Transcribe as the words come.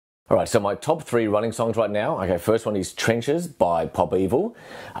All right, so my top 3 running songs right now. Okay, first one is Trenches by Pop Evil,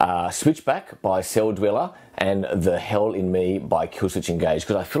 Switchback by Cell Dweller, and The Hell in Me by Killswitch Engage,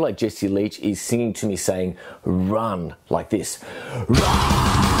 because I feel like Jesse Leach is singing to me saying, run, like this. Run!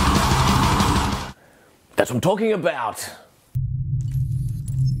 That's what I'm talking about.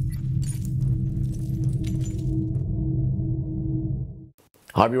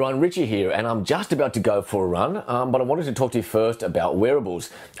 Hi everyone, Richie here, and I'm just about to go for a run, but I wanted to talk to you first about wearables.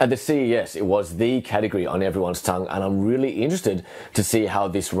 At the CES, it was the category on everyone's tongue, and I'm really interested to see how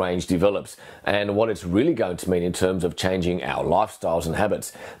this range develops and what it's really going to mean in terms of changing our lifestyles and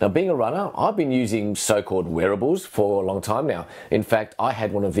habits. Now, being a runner, I've been using so-called wearables for a long time now. In fact, I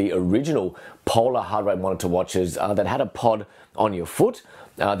had one of the original polar heart rate monitor watches that had a pod on your foot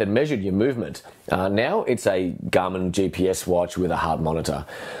that measured your movement. Now it's a Garmin GPS watch with a heart monitor.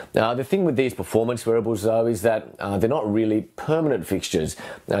 The thing with these performance wearables though is that they're not really permanent fixtures.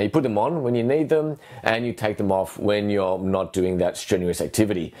 You put them on when you need them and you take them off when you're not doing that strenuous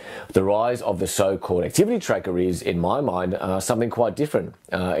activity. The rise of the so-called activity tracker is, in my mind, something quite different.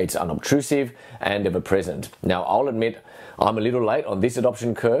 It's unobtrusive and ever present. Now, I'll admit I'm a little late on this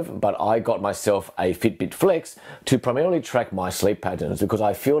adoption curve, but I got myself a FitBit Flex to primarily track my sleep patterns because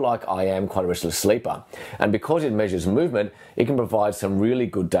I feel like I am quite a restless sleeper. And because it measures movement, it can provide some really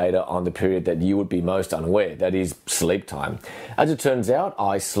good data on the period that you would be most unaware, that is sleep time. As it turns out,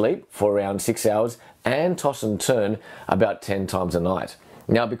 I sleep for around 6 hours and toss and turn about 10 times a night.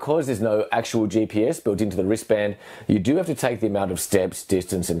 Now, because there's no actual GPS built into the wristband, you do have to take the amount of steps,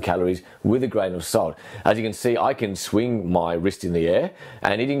 distance, and calories with a grain of salt. As you can see, I can swing my wrist in the air,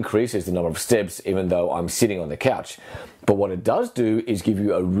 and it increases the number of steps even though I'm sitting on the couch. But what it does do is give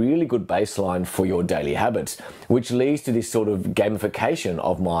you a really good baseline for your daily habits, which leads to this sort of gamification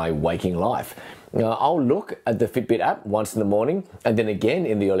of my waking life. I'll look at the Fitbit app once in the morning and then again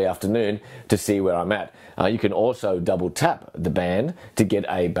in the early afternoon to see where I'm at. You can also double tap the band to get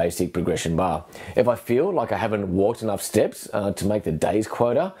a basic progression bar. If I feel like I haven't walked enough steps to make the day's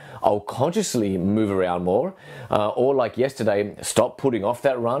quota, I'll consciously move around more, or like yesterday, stop putting off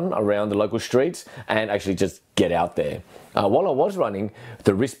that run around the local streets and actually just get out there. While I was running,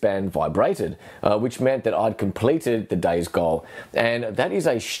 the wristband vibrated, which meant that I'd completed the day's goal. And that is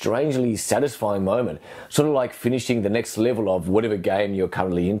a strangely satisfying moment, sort of like finishing the next level of whatever game you're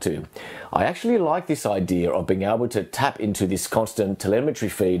currently into. I actually like this idea of being able to tap into this constant telemetry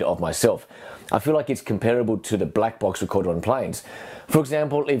feed of myself. I feel like it's comparable to the black box recorder on planes. For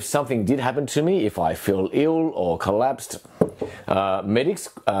example, if something did happen to me, if I feel ill or collapsed, medics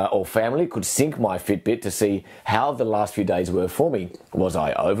or family could sync my Fitbit to see how the last few days were for me. Was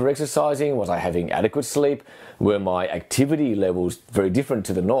I over-exercising? Was I having adequate sleep? Were my activity levels very different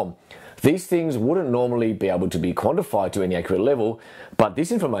to the norm? These things wouldn't normally be able to be quantified to any accurate level, but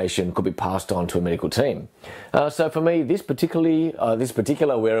this information could be passed on to a medical team. So for me, this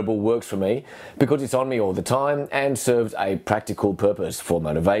particular wearable works for me because it's on me all the time and serves a practical purpose for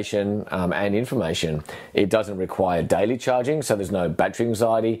motivation and information. It doesn't require daily charging, so there's no battery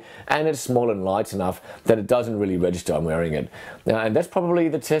anxiety, and it's small and light enough that it doesn't really register I'm wearing it. And that's probably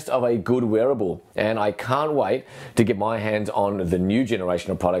the test of a good wearable, and I can't wait to get my hands on the new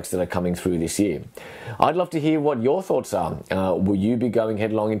generation of products that are coming through this year. I'd love to hear what your thoughts are. Will you be going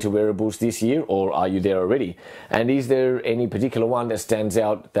headlong into wearables this year, or are you there already? And is there any particular one that stands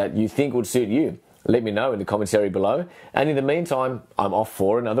out that you think would suit you? Let me know in the comments area below. And in the meantime, I'm off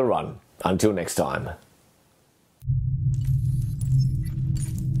for another run. Until next time.